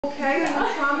Okay.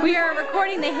 We are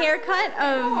recording the haircut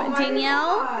of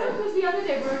Danielle. Because the other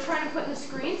day we were trying to put in the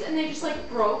screens and they just like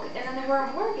broke and then they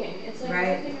weren't working. It's like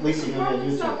right. Lisa, you're on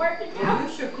YouTube. It's not working now.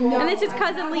 And this is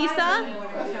cousin Lisa.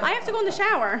 I have to go in the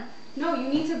shower. No, you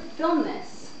need to film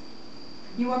this.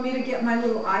 You want me to get my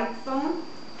little iPhone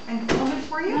and film it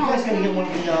for you? You guys gotta get one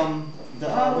of the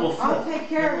little flip. I'll take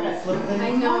care of it. Flip thing. I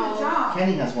know.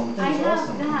 Kenny has one. The I thing's have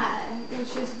awesome. that,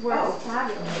 which is worth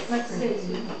fabulous. Let's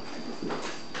see.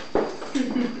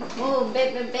 Oh,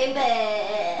 baby, baby.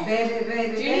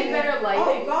 Baby. Do you need better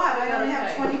lighting? Oh God, I only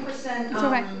Okay. have 20% It's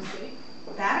okay.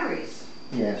 batteries.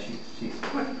 Yeah, she's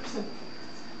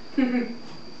 20%.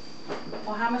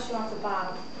 Well, how much do you want for the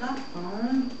bottle? No.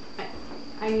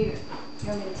 I need it. You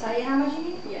want me to tell you how much you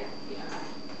need? Yeah.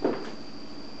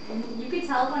 You can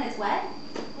tell when it's wet.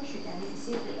 Of course you can. You can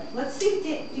see it wet. Let's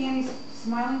see Danny's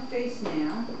smiling face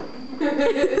now. Let's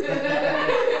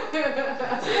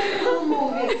make a little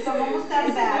movie because I'm almost out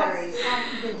of batteries.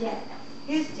 After the day.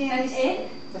 Here's Danny's. That's it?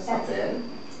 That's That's not it.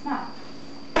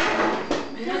 bad.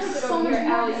 No. There's so much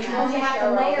more. You have to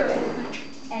layer it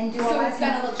and do all So that. it's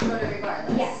gonna look shorter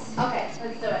regardless? Yes. Okay,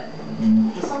 let's do it.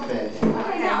 It's not bad.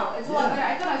 I know, it's a lot better.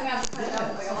 I thought I was gonna have to cut it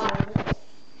up like a lot.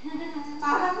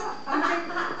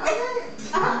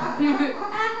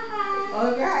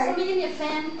 Okay. Somebody give me a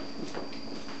fan.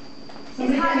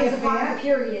 It's hot as a fire,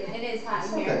 period. It is hot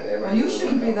It's in not here. that bad. Well, you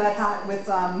shouldn't be that hot with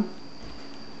Are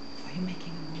you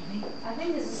making a movie? I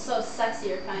think this is so sexy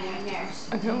you're cutting your hair.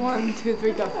 Okay, 1, 2,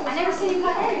 3, go. I never seen you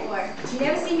cut hair before. You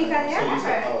never seen me cut hair? So you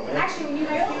said, oh, man. Actually, when you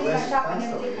got shop, I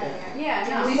never did cut hair.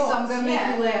 Yeah, no. Lisa, I'm gonna make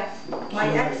Yeah. you laugh. My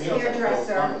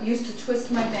ex-hairdresser used to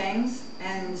twist my bangs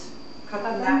and cut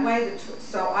them that way.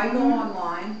 So I go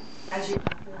online, as you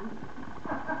can see.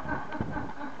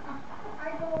 I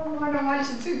go online and watch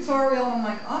a tutorial and I'm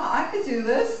like, oh, I could do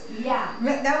this. Yeah.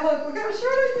 Now look how short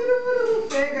I did it, what a little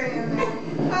big I am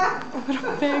now. What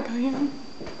a big I am.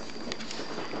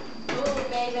 Ooh,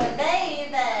 baby,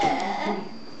 baby. Oh,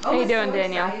 How you it's doing, so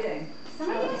Danielle? exciting.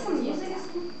 Somebody give me some music.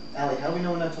 Allie, how do we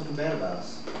know we're not talking bad about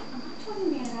us? I'm not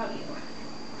talking bad about you.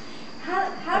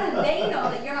 How do they know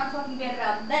that you're not talking bad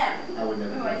about them? I would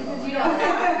never do Why, that. because you don't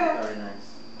have. Very nice.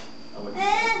 I would.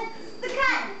 The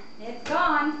cut. It's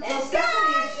gone. Well,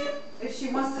 Stephanie, if she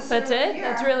wants to sit That's over it? here.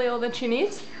 That's really all that she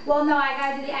needs? Well, no, I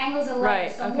gotta do the angles of Right,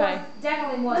 legs. So okay. more,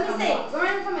 definitely more. Let me comes see. off. We're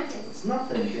in from a It's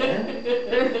nothing, Dan.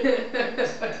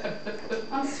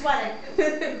 I'm sweating. You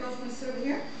girls want to sit over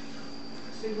here?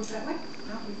 So you look that way?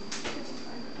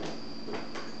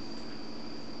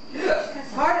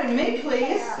 Pardon me,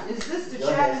 please. Is this the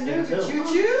Your hair's thin, Chattanooga too.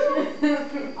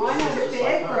 choo-choo? I have a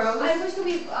bag, I bro. wish that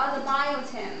we the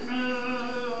biotin.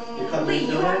 You cut Wait, me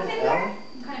you too, have thin hair? Allie?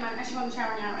 I'm cutting mine. I should go in the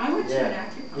shower now, I right? went to an Yeah.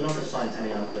 actor. You don't have to sign to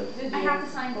me on the. I have to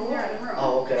sign for in the room.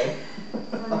 Oh, okay.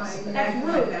 That's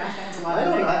rude.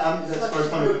 I don't. That's the first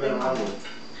time we've been around with.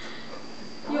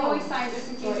 You always sign just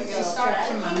in case There you you start go.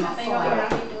 editing that they go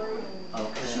around the room.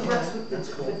 Okay. She works with That's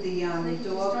the, cool. with the dog,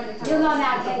 You'll know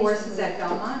now, the Katie. horses at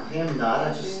Belmont. I am not.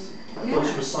 I just. I thought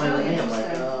she was signing me. I'm like,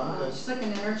 okay. She's like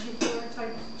an energy healer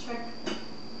type chick.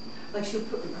 Like she'll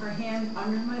put her hand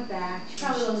under my back. She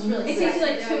probably looks really It sexy. takes you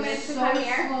like 2 minutes to so cut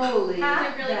hair. slowly. Huh?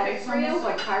 Is it really that quick it's for you? almost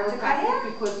like cut hair?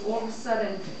 chiropractic because all of a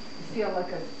sudden you feel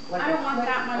like a I don't want click,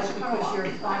 that much like color. because your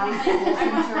I thigh want pulls like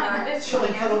into her. this She'll like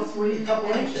one. cut off couple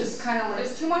And it's inches. just kind of like.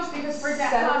 There's too much because for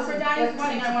Settles and Daddy's flicks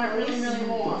wedding I want it really, into really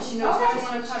long. She knows I what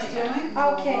want to cut she's it. doing.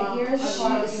 Okay, here's She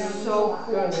the is so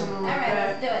cool. Alright,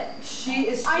 let's do it. She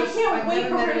is just, I can't wait I've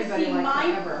for never her met to anybody see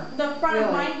like her ever. the front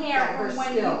of my Really, hair like her from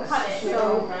when you skills. cut it.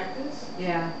 So,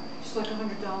 yeah, she's like $100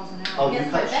 an hour. Oh, you Yes,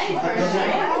 cut. my bang She cut first, yours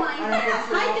right? out?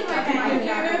 I did my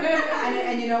bang.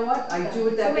 And you know what? I do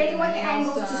it So that where way. do you want the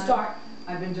angles to start?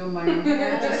 I've been doing my own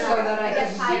hair just so that I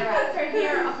Just hide can. her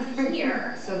hair up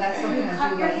here. So that's something I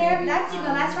Cut do your like hair? maybe, That's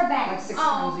her like bangs. 6 Oh,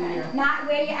 times a okay. year. Not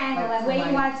where you angle Like it, where you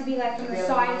my- want it to be like from the really-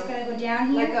 side, it's gonna go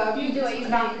down here. Like a. You do what you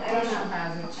think. I don't know.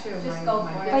 has it too. Just my- go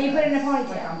my for it. Oh, you put it in a business. ponytail.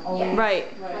 Like I'm always-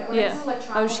 Right. like when Yeah. it's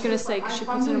electronic, I was just gonna say, 'cause she if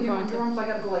puts I'm it in a doing my ponytail. arms, I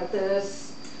gotta go like this.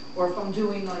 Or if I'm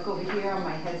doing like over here,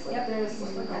 my head's like this.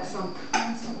 So I'm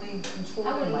constantly I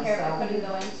controlling wouldn't care if I myself put it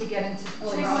going. to get into Should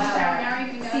place we go in the shower now or you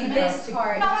can go See in the this middle?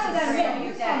 part. No, I'm gonna do Like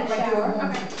it. that. If I do a Shower.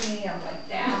 warm bikini, I'm like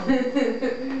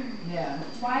down. Yeah,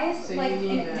 Why is So like you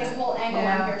need that. this whole angle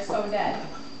Yeah. on here so dead?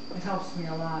 it helps me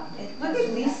a lot. Look at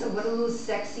Lisa, what a little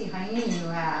sexy hyena you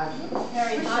have.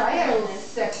 Very Wish hot. I had a little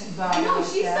sexy body. I know, like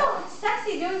she's that. so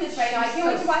sexy doing this right now. I She's can't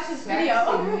wait so to watch this sexy,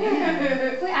 video.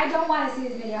 man. Wait, I don't wanna see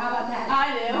this video, how about that?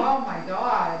 I do. Oh my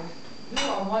God, you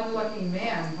are one lucky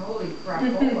man. Holy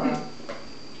crapola.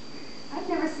 I've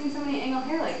never seen so many angled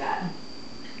hair like that.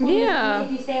 Yeah.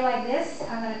 If you stay like this,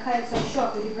 I'm gonna cut it so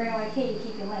short. But if you bring it like here, you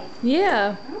keep your length.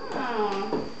 Yeah.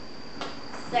 Oh.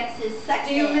 Sex is sexy.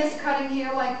 Do you miss cutting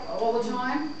hair like all the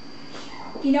time?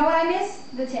 You know what I miss?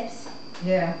 The tips.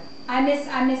 Yeah. I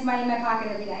miss money in my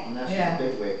pocket every day. And that's Yeah. just a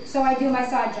big wig. So I do my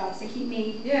side jobs to keep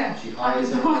me. Yeah. She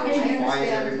hires everybody, she I fires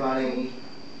understand. everybody,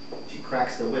 she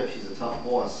cracks the whip, she's a tough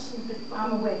boss.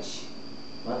 I'm a witch.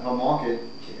 But her market,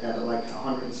 at like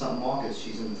 100 and something markets,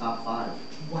 she's in the top 5.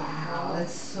 Wow,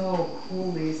 that's so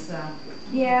cool, Lisa.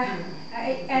 Yeah.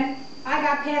 And I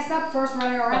got passed up first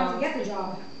running around to get the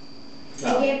job.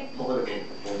 Political.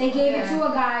 They gave it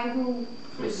to a guy who.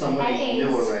 It was somebody had who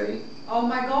knew AIDS. already. Oh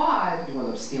my God. He wound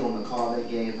up stealing the car they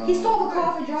gave him. He stole the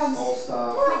car for drugs. Stole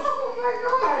stuff. Oh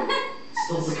my God.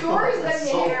 Stole the car. Stories that you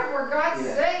Sold- hear, for God's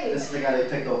Yeah, sake. this is the guy they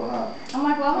picked over her. I'm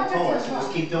like, well, I'm I not told her, I gonna said, do just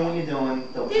it. keep doing what you're doing.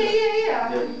 They'll Yeah.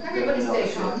 they'll Everybody's know day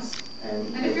shit. comes.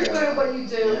 And And if you're good at what you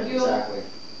do, yeah, you'll. exactly.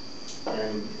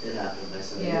 And it happened. I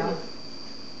said, Yeah.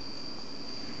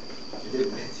 It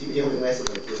did. It only lasted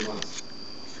like 3 months.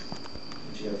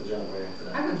 And she got the job right after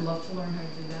that. I would love to learn how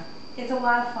to do that. It's a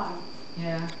lot of fun.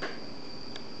 Yeah.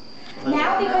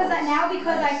 Now because I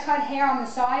Nice. cut hair on the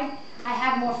side, I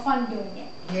have more fun doing it.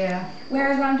 Yeah.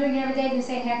 Whereas when I'm doing it every day, the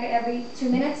same haircut every 2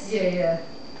 minutes, Yeah.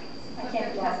 I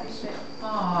can't do that.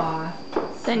 Aw.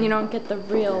 Then you don't get the Yeah,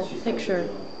 real she's done a good picture.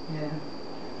 job. Yeah.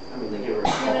 I mean, they give her a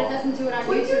Yeah, but it call. doesn't do it on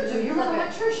What do YouTube. you do? You're an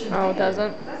electrician. Oh, it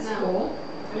doesn't? That's No. cool.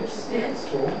 It's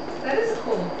cool. That is a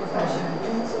cool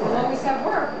profession. We'll always have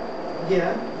work.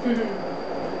 Yeah.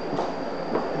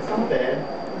 It's not bad.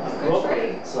 I It's a grew good up with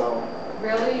trade. it, so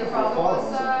Really? Your my father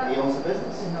father was, he owns a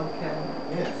business. no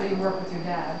kidding. Yeah. So you work with your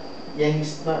dad? Yeah,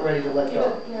 he's not ready to let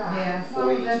go. Yeah. Well,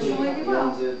 42, eventually he you will.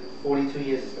 owns it. 42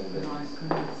 years he's been in My business.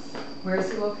 goodness. Where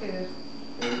is he located?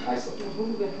 In Iceland.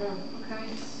 Okay.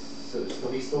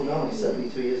 So he's still going. He's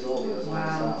 72 years old. He doesn't want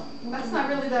to Wow. stop. That's not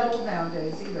really that old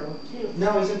nowadays either.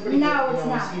 No, he's in pretty No, good. it's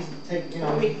not. He's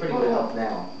in pretty good health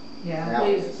now. Yeah.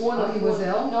 Nowadays. Oh, he was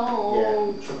ill?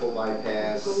 Yeah, triple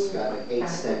bypass, got like 8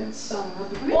 stents.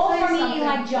 Let me All tell you from eating something.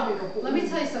 like junk. Let me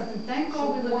tell you something. Thank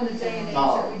God we live in a day and age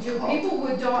Oh, that we do. oh. People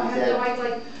would die, He's have dead. died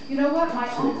like, you know what? My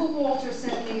Uncle Walter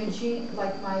sent me a gene,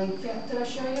 like did I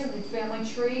show you the family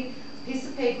tree? Piece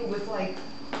of paper with like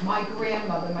my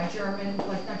grandmother, my German,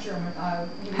 like not German, How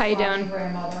you Yugoslavian doing?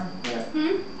 grandmother. Yeah.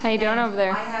 How you doing over I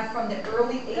there? have from the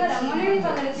early 1800s. Good, I'm wondering if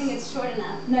I'm gonna think it's short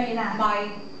enough. No, you're not. My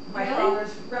Really?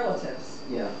 father's relatives.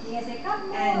 Yeah. You guys say, come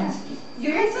And on.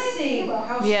 you get to see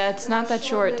how Yeah, it's not that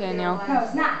short, their Danielle. lives. No,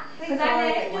 it's not. Because I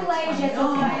had to delay just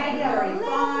so I had to get a little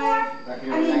more. Back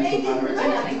in I mean, the they didn't 1900s,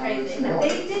 live nothing crazy. 1800s.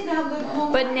 They did not live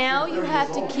long. But now you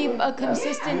have to keep a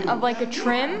consistent of like a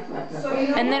trim, So, you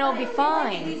know, and then it'll be A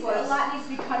fine. lot needs to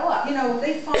be cut off. You know,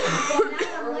 they find Well, now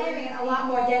that I'm layering it, a lot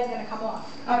more dead's gonna come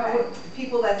off.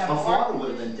 people that have My heart. father would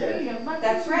have been dead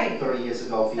That's right. 30 years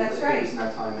ago if he That's was right. in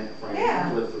that time frame. Yeah.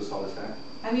 He lived through his heart attack.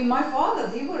 I mean, my father,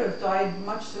 he would have died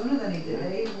much sooner than he did.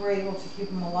 They were able to keep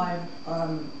him alive,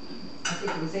 I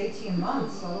think it was 18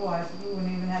 months. Otherwise, we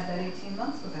wouldn't even have that 18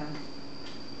 months with him.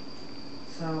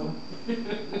 So,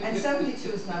 and 72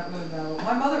 is not really that old.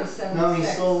 My mother is 76. No,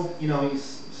 he's still,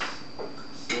 he's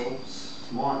still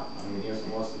smart. I mean, he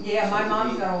hasn't lost his Yeah, my sense of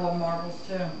mom's beat. got all the marbles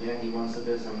too. Yeah, he runs the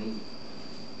business. I mean,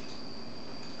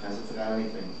 he hasn't forgot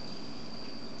anything.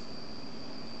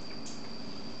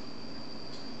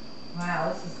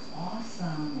 Wow, this is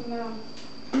awesome. No.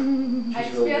 She's I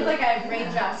just really feel good. like I have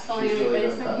raindrops falling She's on me, really but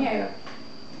good it's at from cutting here. hair.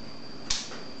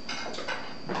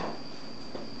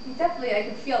 Definitely, I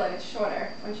can feel that it's shorter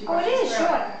once you Oh, it is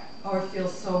shorter. Oh, it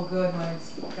feels so good when it's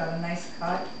got a nice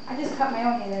cut. I just cut my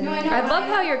own hair. No, I know. I love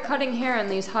how you're cutting hair in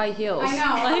these high heels. I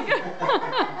know. Like,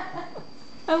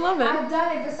 I love it. I've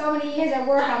done it for so many years at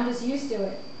work, I'm just used to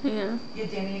it. Yeah. Yeah,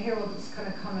 Danny, your hair is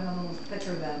gonna come in a little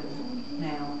thicker than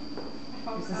now.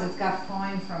 Because it's got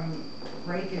fine from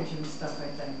breakage and stuff, I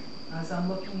think. As I'm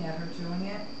looking at her doing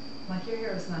it, I'm like, your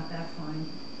hair is not that fine.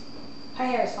 Her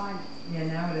hair is fine. Yeah,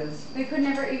 now it is. They could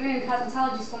never, even in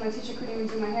cosmetology school, my teacher couldn't even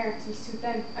do my hair because it was too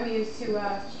thin. I mean, it's too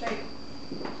straight.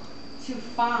 Too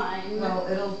fine. Well,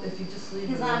 it'll, if you just leave it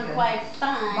Because like I'm it. quite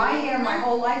fine. My hair my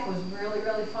whole life was really,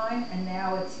 really fine, and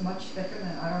now it's much thicker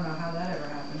than, I don't know how that ever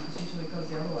happened, because usually it goes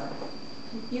the other way.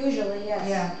 Usually, yes.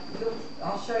 Yeah,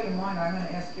 I'll show you mine. I'm gonna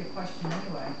ask you a question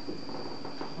anyway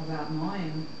about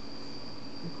mine,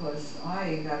 because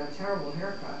I got a terrible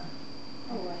haircut.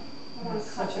 Oh boy. I want to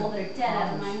It's cut such a all the big dead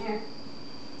out of my polish. hair.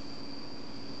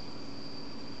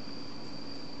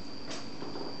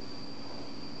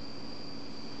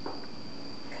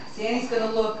 Danny's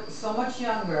gonna look so much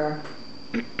younger.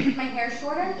 My hair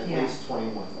shorter? At Yeah. least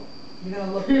 21. You're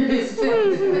gonna look at least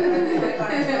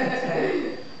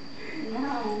 22.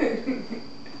 No.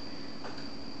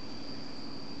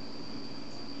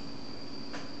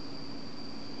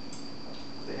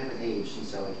 They haven't aged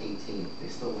since they're like 18. They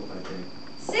still look like they.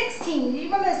 16. Do you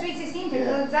remember the Sweet 16 picture?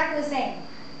 Yeah. They're exactly the same.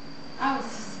 I was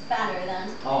just fatter then.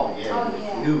 Oh yeah, Oh, they're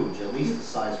yeah. huge. At least a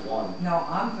size 1. No,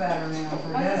 I'm better now, I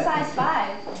forget was a it. size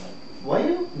 5. Were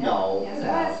you? No. Yes, No.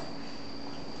 I was.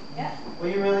 Yeah. Were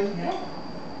you really? Yeah.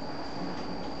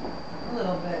 A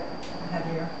little bit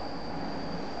heavier.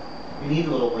 You need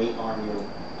a little weight on you.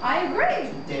 I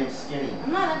agree. Too damn skinny.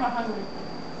 I'm not ever hungry.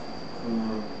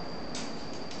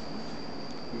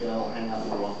 You gotta hang out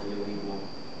more often. You'll eat more.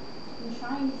 I'm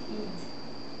trying to eat.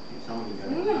 Keep telling me you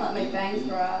I'm gonna let my bangs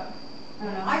grow out. I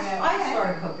don't know. I maybe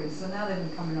started cooking, so now they've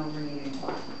been coming over and eating a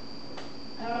lot.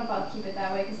 I don't know if I'll keep it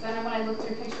that way, because then when I look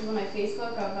through pictures on my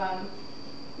Facebook of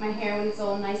my hair when it's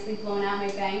all nicely blown out, my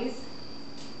bangs,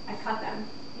 I cut them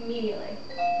immediately.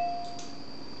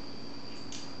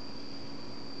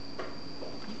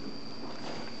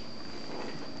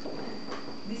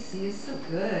 This is so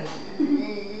good.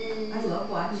 I love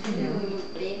watching you.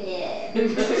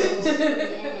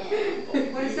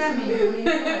 What does that mean? What are you doing?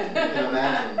 can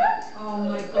imagine. Oh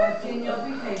my God, Danielle,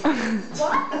 be patient.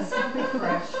 What? Something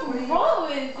fresh. What are you,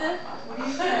 Rose! what are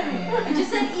you saying? I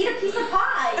just said eat a piece of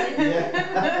pie.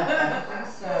 Yeah.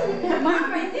 I'm sorry.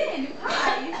 Mom, I did.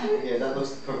 Pie. Yeah, that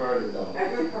looks perverted though.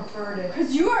 You're perverted.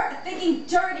 Because you are thinking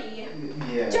dirty.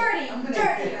 Yeah. Dirty. I'm gonna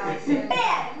Dirty. get out.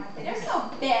 Bad. They're so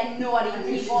bad, naughty I think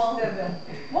she's people. fibbing.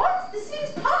 What? This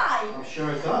means pie. I'm sure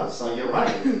it does, so you're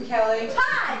right. Kelly,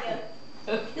 Pie.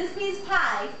 This means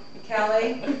pie.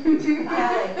 Kelly, Kelly,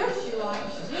 is she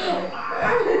lying? She's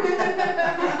lying.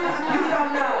 You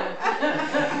don't know.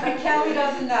 Kelly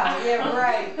doesn't know. Yeah,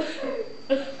 right.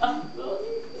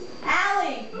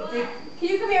 Allie, can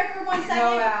you come here for 1 second?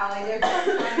 No, Allie, they're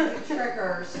trying to be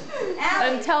trickers.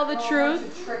 Allie. And tell the They're all a truth.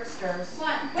 bunch of tricksters.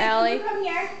 What? Wait, Allie. can you come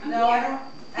here? No, I don't.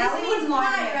 This Allie means wouldn't lie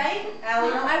to pie, me. right? Allie,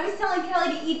 don't. I was telling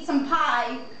Kelly to eat some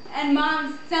pie, and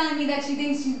Mom's telling me that she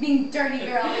thinks she's being dirty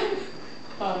girl.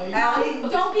 Allie,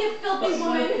 Don't be a filthy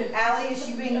woman. Allie, is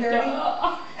she being dirty?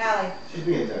 Allie, She's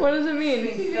being dirty. What does it mean?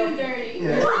 she's She's being being filthy. dirty.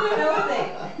 Yeah.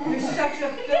 Filthy. You're such a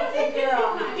filthy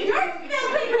girl. You're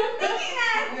filthy for thinking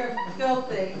that. You're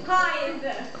filthy. Pie is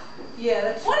it? Yeah,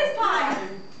 that's. What is pie?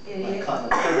 I'm Idiot. cutting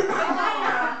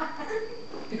it.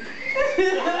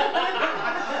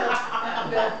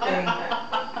 Filthy.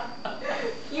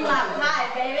 You want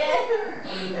pie, baby?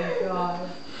 Oh my God.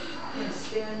 I can't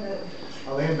stand it.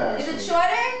 Oh, they embarrass Is me. it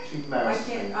shorter? She I embarrassed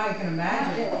me. can't, I can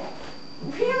imagine.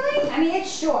 Really? I mean,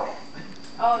 it's short.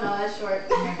 Oh no, that's short.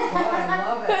 Oh my God, I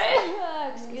love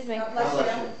it. Excuse me. God God bless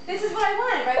bless you. you. This is what I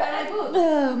wanted, right by my boobs.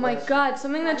 Oh my God,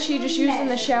 something that she just used in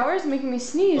the shower is making me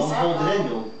sneeze. Don't hold it in,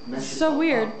 you'll mess So yourself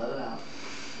weird. up. Let it out.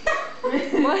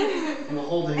 What? You'll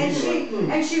hold it in, And you're she, like,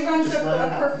 "Hmm." and she runs Just a let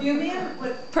it out. perfumia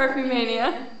with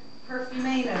Perfumania.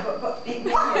 perfumania, but wait a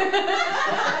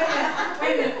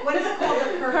minute, what is it called? A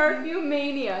perfume?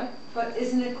 Perfumania. But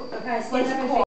isn't it, Okay, what's it stand up and called?